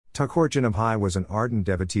Thakur Jinabhai was an ardent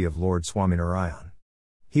devotee of Lord Swaminarayan.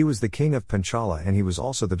 He was the king of Panchala and he was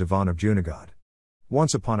also the Divan of Junagadh.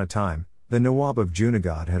 Once upon a time, the Nawab of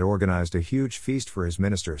Junagadh had organized a huge feast for his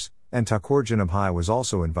ministers, and Thakur Jinabhai was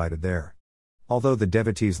also invited there. Although the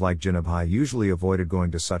devotees like Jinabhai usually avoided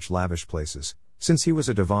going to such lavish places, since he was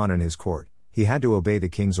a Divan in his court, he had to obey the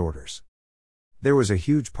king's orders. There was a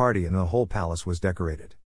huge party and the whole palace was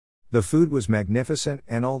decorated. The food was magnificent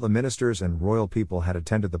and all the ministers and royal people had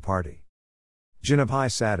attended the party. Jinabhai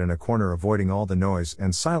sat in a corner avoiding all the noise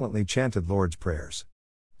and silently chanted Lord's prayers.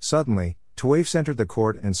 Suddenly, tawaifs entered the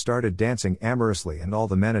court and started dancing amorously and all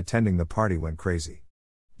the men attending the party went crazy.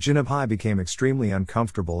 Jinabhai became extremely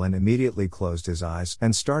uncomfortable and immediately closed his eyes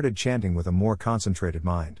and started chanting with a more concentrated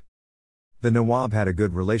mind. The Nawab had a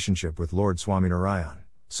good relationship with Lord Swaminarayan,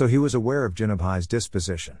 so he was aware of Jinabhai's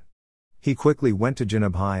disposition. He quickly went to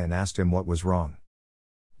Jinabhai and asked him what was wrong.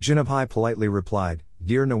 Jinabhai politely replied,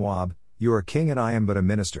 "Dear Nawab, you are king and I am but a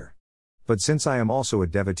minister. But since I am also a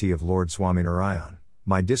devotee of Lord Swaminarayan,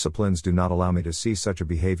 my disciplines do not allow me to see such a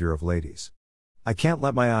behavior of ladies. I can't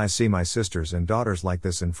let my eyes see my sisters and daughters like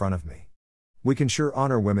this in front of me. We can sure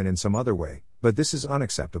honor women in some other way, but this is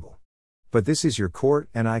unacceptable. But this is your court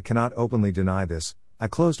and I cannot openly deny this." I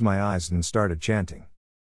closed my eyes and started chanting.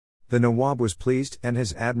 The Nawab was pleased and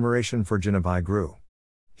his admiration for Jinabhai grew.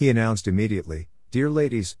 He announced immediately, "Dear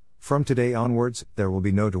ladies, from today onwards, there will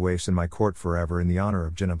be no tawaifs in my court forever in the honor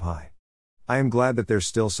of Jinabhai. I am glad that there's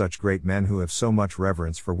still such great men who have so much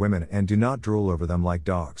reverence for women and do not drool over them like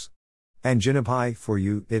dogs. And Jinabhai, for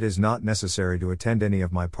you, it is not necessary to attend any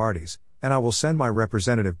of my parties, and I will send my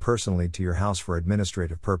representative personally to your house for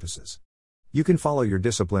administrative purposes. You can follow your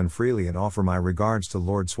discipline freely and offer my regards to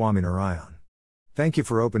Lord Swaminarayan. Thank you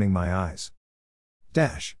for opening my eyes."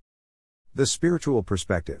 The spiritual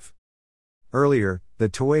perspective. Earlier, the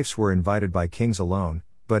tawaifs were invited by kings alone,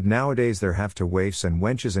 but nowadays there have tawaifs and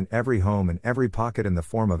wenches in every home and every pocket in the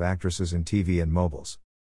form of actresses in TV and mobiles.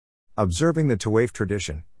 Observing the tawaif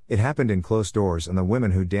tradition, it happened in closed doors and the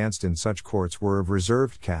women who danced in such courts were of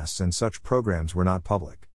reserved castes and such programs were not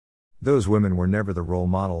public. Those women were never the role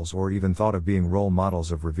models or even thought of being role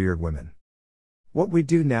models of revered women. What we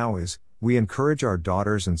do now is, we encourage our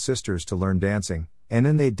daughters and sisters to learn dancing, and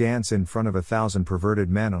then they dance in front of 1,000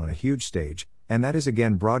 perverted men on a huge stage, and that is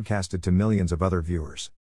again broadcasted to millions of other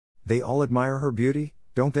viewers. They all admire her beauty,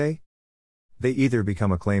 don't they? They either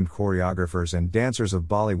become acclaimed choreographers and dancers of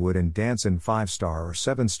Bollywood and dance in 5-star or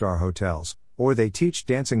 7-star hotels, or they teach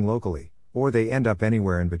dancing locally, or they end up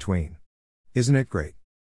anywhere in between. Isn't it great?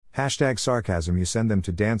 #sarcasm. You send them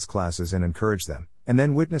to dance classes and encourage them, and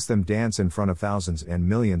then witness them dance in front of thousands and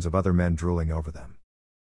millions of other men drooling over them.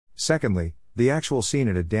 Secondly, the actual scene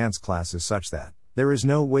at a dance class is such that there is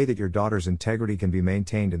no way that your daughter's integrity can be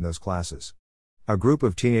maintained in those classes. A group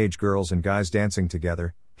of teenage girls and guys dancing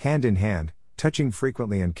together, hand in hand, touching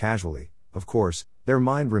frequently and casually, of course, their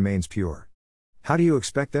mind remains pure. How do you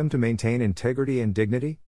expect them to maintain integrity and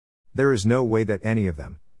dignity? There is no way that any of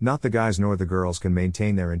them, not the guys nor the girls, can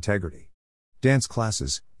maintain their integrity. Dance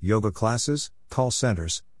classes, yoga classes, call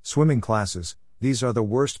centers, swimming classes, these are the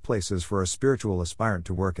worst places for a spiritual aspirant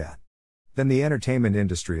to work at. Then the entertainment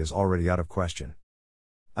industry is already out of question.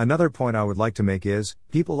 Another point I would like to make is,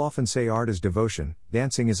 people often say art is devotion,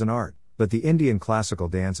 dancing is an art, but the Indian classical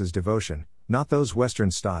dance is devotion, not those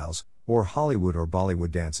Western styles, or Hollywood or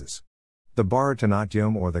Bollywood dances. The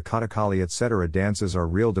Bharatanatyam or the Kathakali etc. dances are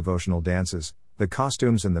real devotional dances, the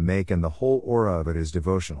costumes and the make and the whole aura of it is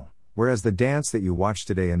devotional, whereas the dance that you watch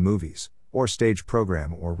today in movies, or stage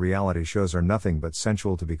program or reality shows are nothing but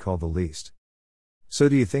sensual to be called the least. So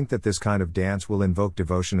do you think that this kind of dance will invoke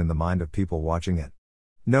devotion in the mind of people watching it?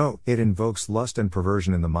 No, it invokes lust and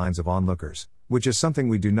perversion in the minds of onlookers, which is something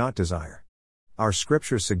we do not desire. Our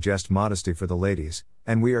scriptures suggest modesty for the ladies,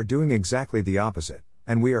 and we are doing exactly the opposite,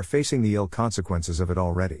 and we are facing the ill consequences of it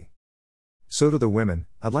already. So to the women,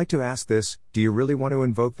 I'd like to ask this, do you really want to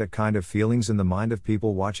invoke that kind of feelings in the mind of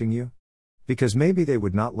people watching you? Because maybe they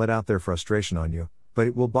would not let out their frustration on you, but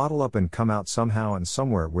it will bottle up and come out somehow and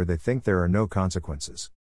somewhere where they think there are no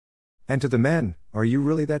consequences. And to the men, are you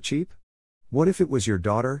really that cheap? What if it was your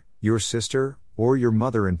daughter, your sister, or your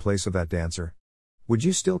mother in place of that dancer? Would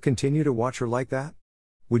you still continue to watch her like that?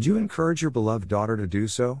 Would you encourage your beloved daughter to do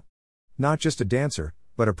so? Not just a dancer,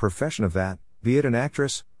 but a profession of that, be it an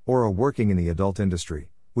actress, or a working in the adult industry,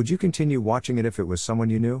 would you continue watching it if it was someone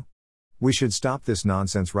you knew? We should stop this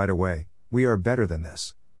nonsense right away, we are better than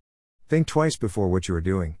this. Think twice before what you are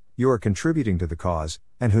doing, you are contributing to the cause,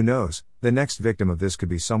 and who knows, the next victim of this could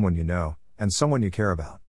be someone you know, and someone you care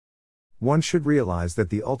about. One should realize that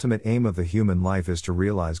the ultimate aim of the human life is to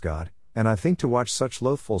realize God, and I think to watch such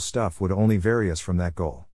loathful stuff would only vary us from that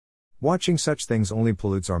goal. Watching such things only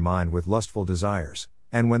pollutes our mind with lustful desires,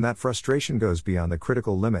 and when that frustration goes beyond the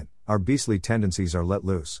critical limit, our beastly tendencies are let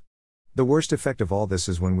loose. The worst effect of all this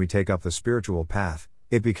is when we take up the spiritual path,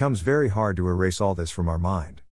 it becomes very hard to erase all this from our mind.